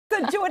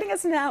Joining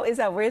us now is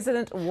our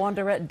resident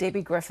wanderer,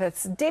 Debbie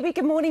Griffiths. Debbie,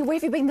 good morning. Where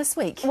have you been this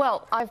week?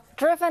 Well, I've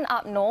driven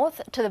up north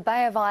to the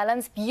Bay of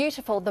Islands.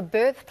 Beautiful, the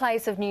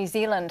birthplace of New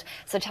Zealand.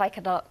 So take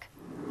a look.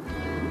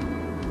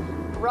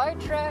 Road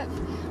trip.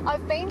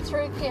 I've been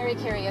through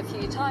Kerikeri a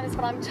few times,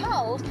 but I'm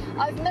told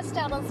I've missed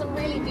out on some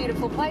really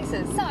beautiful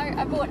places. So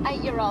I brought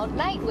 8-year-old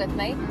Nate with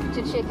me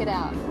to check it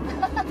out.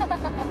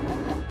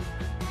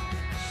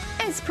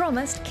 As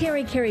promised,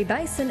 Kerikeri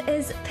Basin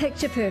is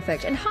picture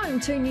perfect and home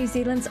to New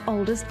Zealand's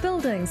oldest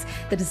buildings,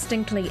 the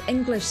distinctly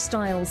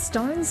English-style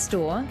stone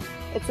store.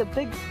 It's a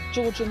big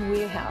Georgian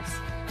warehouse,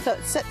 so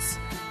it sits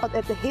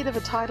at the head of a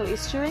tidal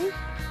estuary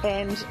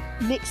and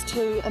next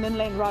to an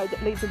inland road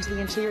that leads into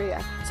the interior.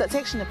 So it's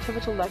actually a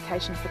pivotal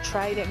location for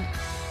trading.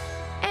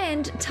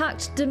 And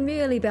tucked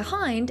demurely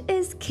behind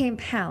is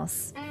Kemp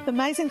House. The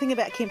amazing thing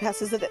about Kemp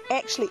House is that it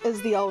actually is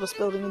the oldest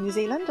building in New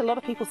Zealand. A lot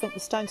of people think the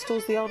Stone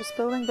Store's the oldest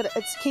building, but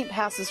it's Kemp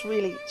House is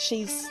really,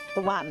 she's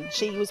the one.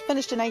 She was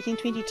finished in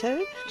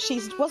 1822. She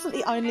wasn't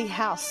the only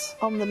house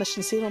on the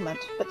mission settlement,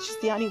 but she's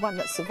the only one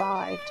that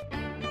survived.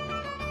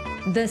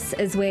 This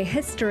is where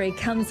history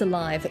comes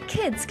alive.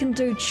 Kids can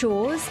do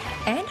chores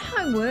and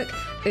homework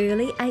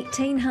early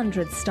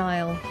 1800s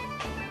style.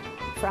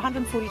 For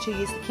 142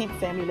 years, the Kemp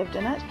family lived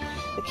in it.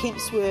 The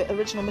Kemps were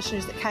original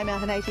missionaries that came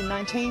out in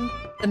 1819.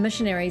 The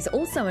missionaries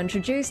also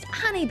introduced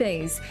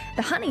honeybees.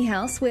 The honey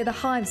house where the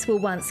hives were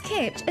once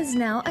kept is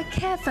now a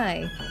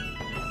cafe.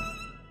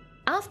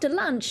 After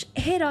lunch,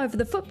 head over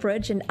the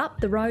footbridge and up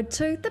the road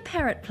to the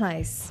Parrot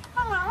Place.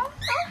 Oh,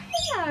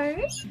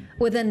 hello.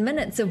 Within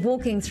minutes of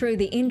walking through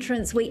the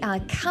entrance, we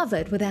are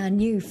covered with our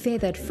new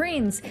feathered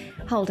friends,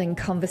 holding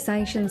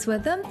conversations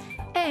with them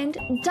and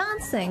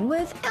dancing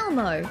with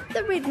Elmo,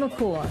 the red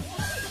macaw.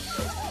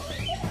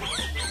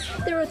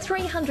 There are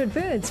 300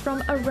 birds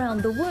from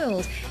around the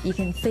world. You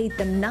can feed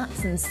them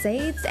nuts and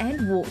seeds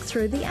and walk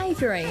through the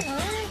aviary.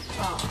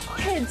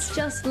 Kids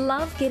just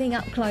love getting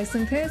up close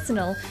and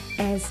personal,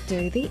 as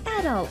do the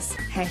adults.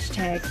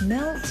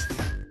 #melt.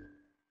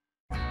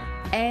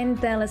 And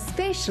they'll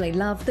especially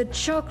love the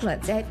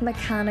chocolates at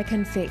Makana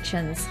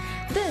Confections.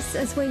 This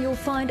is where you'll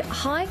find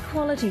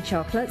high-quality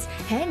chocolates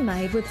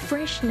handmade with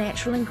fresh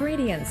natural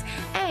ingredients,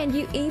 and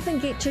you even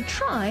get to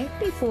try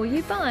before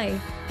you buy.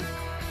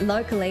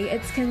 Locally,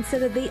 it's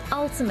considered the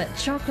ultimate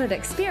chocolate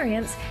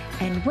experience,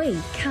 and we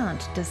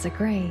can't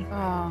disagree.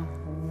 Oh,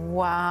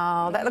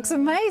 wow. That looks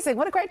amazing.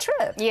 What a great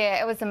trip.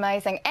 Yeah, it was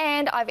amazing.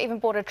 And I've even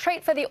bought a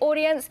treat for the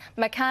audience.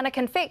 Makana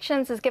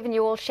Confections has given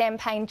you all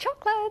champagne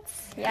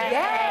chocolates. Yay.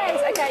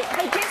 Yes. Okay.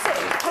 Hey,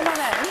 Jesse, come on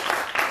in.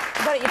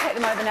 Why don't you take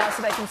them over now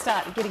so they can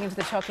start getting into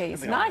the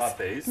chockies? Nice. I love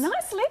these.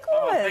 Nice liquors.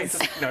 Oh,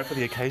 thanks. For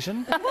the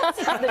occasion.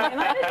 You got the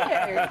memo,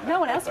 didn't you?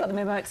 No one else got the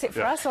memo except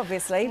for us,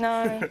 obviously.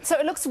 No. So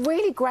it looks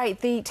really great.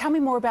 Tell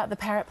me more about the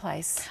Parrot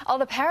Place. Oh,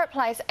 the Parrot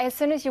Place, as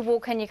soon as you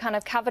walk in, you're kind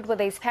of covered with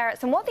these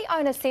parrots. And what the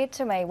owner said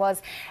to me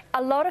was,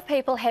 a lot of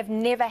people have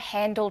never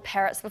handled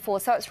parrots before,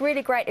 so it's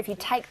really great if you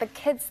take the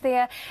kids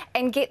there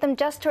and get them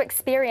just to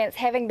experience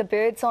having the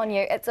birds on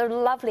you. It's a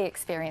lovely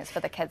experience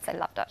for the kids. They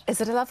loved it.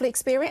 Is it a lovely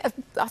experience?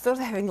 I thought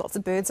having lots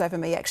of birds over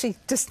me actually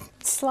just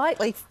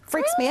slightly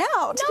freaks me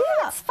out.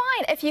 No, it's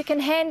fine. If you can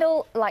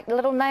handle like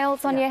little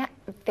nails on you,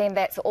 then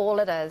that's all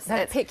it is. They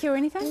don't pick you or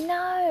anything?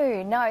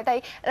 No.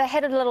 They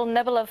had a little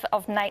nibble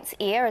of Nate's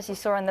ear, as you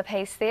saw in the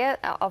piece there,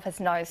 of his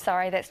nose.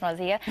 Sorry, that's not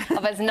his ear.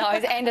 Of his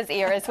nose and his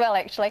ear as well,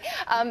 actually.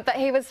 But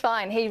he was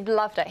fine. He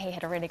loved it. He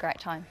had a really great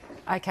time.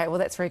 Okay, well,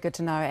 that's very good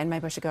to know, and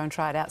maybe I should go and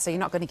try it out. So you're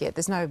not going to get,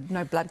 there's no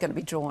blood going to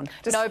be drawn.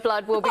 No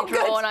blood will be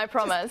drawn, I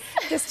promise.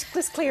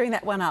 Just clearing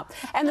that one up.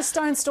 And the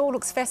stone store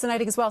looks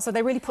fascinating as well, so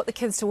they really put the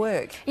kids to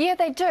work. Yeah,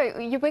 they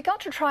do. We got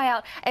to try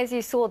out, as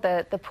you saw,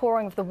 the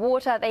pouring of the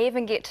water. They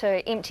even get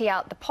to empty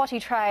out the potty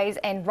trays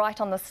and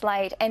write on the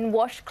slate and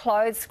wash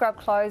clothes, scrub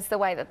clothes the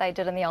way that they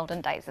did in the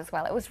olden days as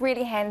well. It was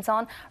really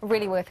hands-on,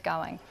 really worth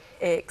going.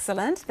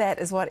 Excellent. That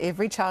is what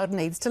every child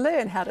needs to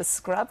learn, how to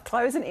scrub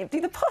clothes and empty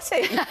the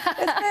potty.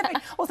 That's perfect.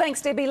 Well,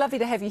 thanks, Debbie. Lovely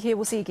to have you here.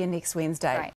 We'll see you again next Wednesday. Great.